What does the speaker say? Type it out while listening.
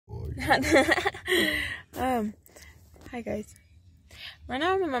Hi guys. Right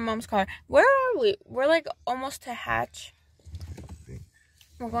now I'm in my mom's car. Where are we? We're like almost to Hatch.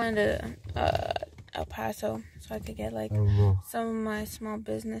 We're going to El Paso so I could get like some of my small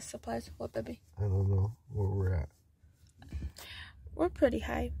business supplies. What, baby? I don't know where we're at. We're pretty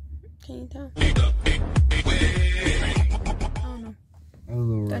high. Can you tell? I don't know. I don't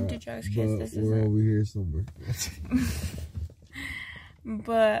know where Don't do drugs, kids. This isn't. We're over here somewhere.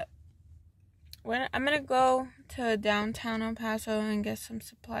 But I'm gonna go to downtown El Paso and get some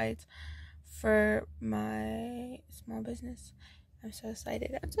supplies for my small business. I'm so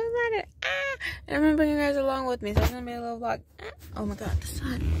excited. I'm so excited. And I'm gonna bring you guys along with me. So it's gonna be a little vlog. Oh my god, the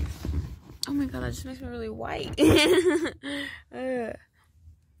sun. Oh my god, that just makes me really white.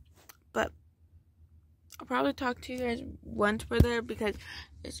 But I'll probably talk to you guys once we're there because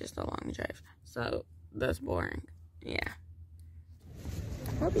it's just a long drive. So that's boring. Yeah.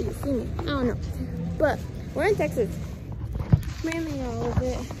 Hope you can see me. I don't know. But we're in Texas. Mainly all of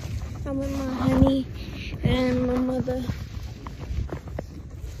it. I'm with my honey and my mother.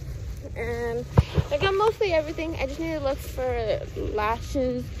 And I got mostly everything. I just need to look for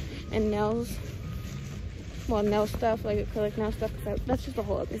lashes and nails. Well, nail stuff, like acrylic nail stuff. That's just a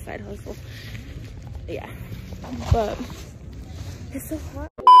whole other side hustle. Yeah. But it's so hot.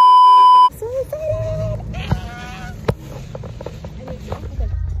 I'm so excited.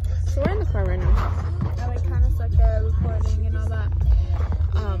 So we're in the car right now. I like kind of suck at recording and all that.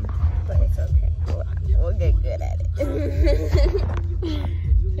 But it's okay. We'll get good at it.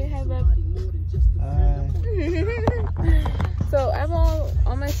 Say hi, babe. So I have all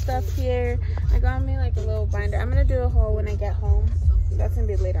my stuff here. I got me like a little binder. I'm gonna do a haul when I get home. That's gonna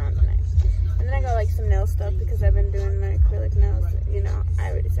be later on tonight. And then I got like some nail stuff because I've been doing my acrylic nails. You know, I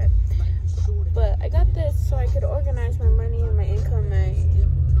already said. But I got this so I could organize my money and my income, my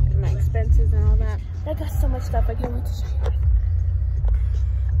expenses and all that. I got so much stuff. I can't wait to show you.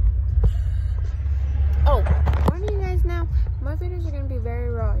 Oh, warning you guys now. My videos are gonna be very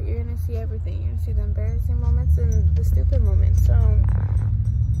raw. You're gonna see everything. You're gonna see the embarrassing moments and the stupid moments. So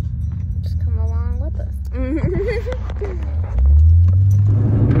just come along with us.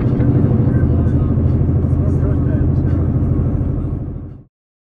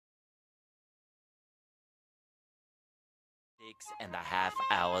 And a half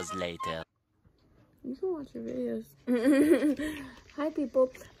hours later. You can watch your videos. Hi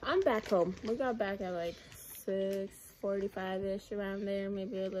people, I'm back home. We got back at like 6:45ish, around there,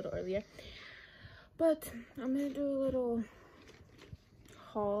 maybe a little earlier. But I'm gonna do a little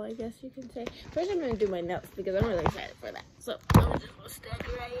haul, I guess you can say. First I'm gonna do my nails because I'm really excited for that. So I'm just gonna stand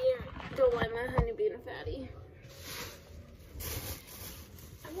right here. Don't mind my honey being a fatty.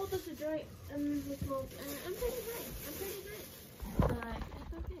 I hope it's a joint. I'm pretty high. I'm pretty high. But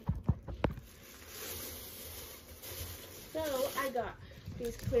it's okay. So I got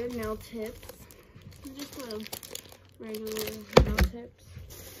these clear nail tips. Just little regular nail tips.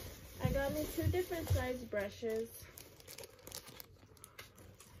 I got me 2 different size brushes.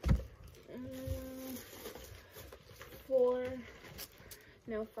 4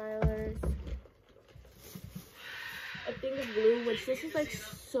 nail filers. A thing of glue, which this is like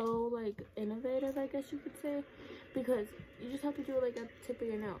so like innovative, I guess you could say, because you just have to do like a tip of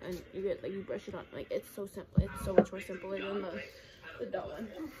your nail and you get like you brush it on. Like it's so simple. It's so much more simpler than the doll one.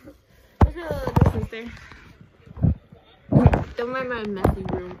 There's a little difference there. Don't mind my messy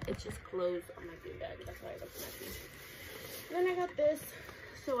room. It's just clothes on my food bag. That's why it looks messy. And then I got this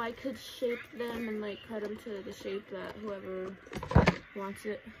so I could shape them and like cut them to the shape that whoever wants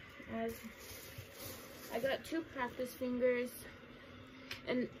it as. I got 2 practice fingers.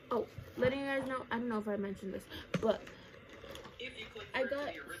 And oh, letting you guys know, I don't know if I mentioned this, but I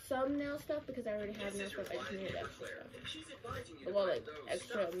got some nail stuff because I already have nail stuff. I just needed extra stuff. Well, like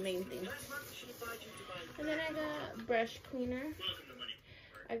extra main things. And then I got brush cleaner.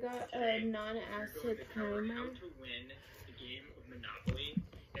 I got a non-acid primer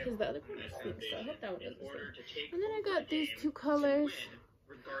because the other primer is sweet, so I hope that one does the same. And then I got these 2 colors,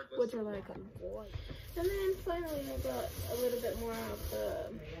 which are like a boy. And then finally I got a little bit more of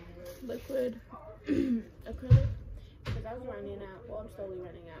the liquid acrylic because I was running out. Well, I'm slowly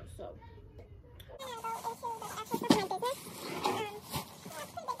running out, so.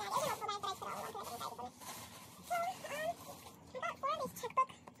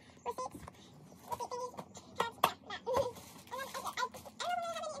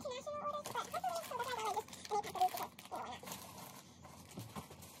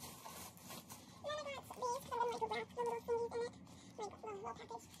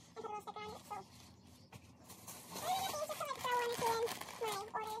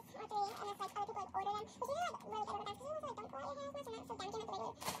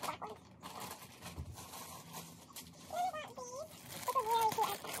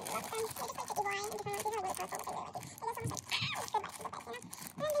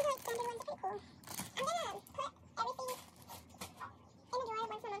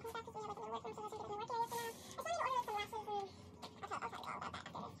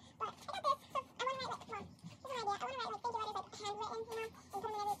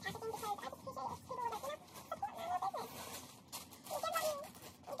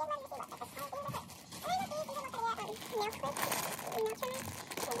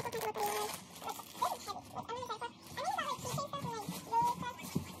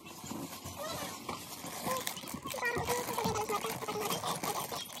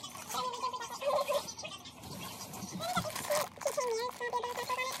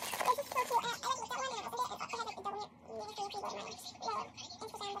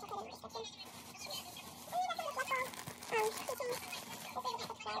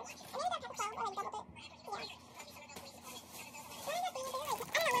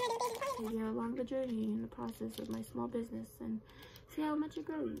 the journey and the process of my small business and see how much it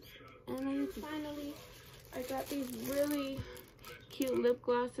grows. And then finally, I got these really cute lip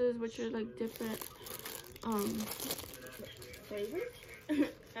glosses, which are like different flavors. I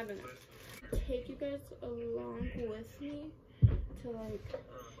don't know. Take you guys along with me to like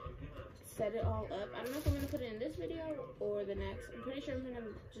set it all up. I don't know if I'm gonna put it in this video or the next. I'm pretty sure I'm gonna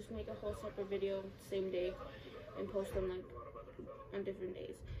just make a whole separate video same day and post them like on different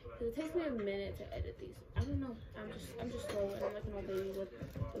days. Cause it takes me a minute to edit these. I don't know. I'm just slow and I'm like an old baby with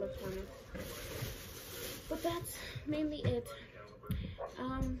electronics. But that's mainly it.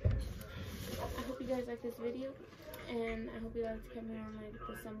 I hope you guys like this video, and I hope you guys come here on like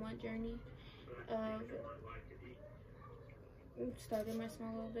the somewhat journey of starting my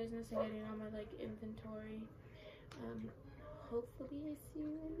small little business and getting all my like inventory. Hopefully I see you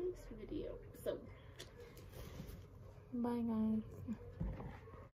in the next video. So bye guys.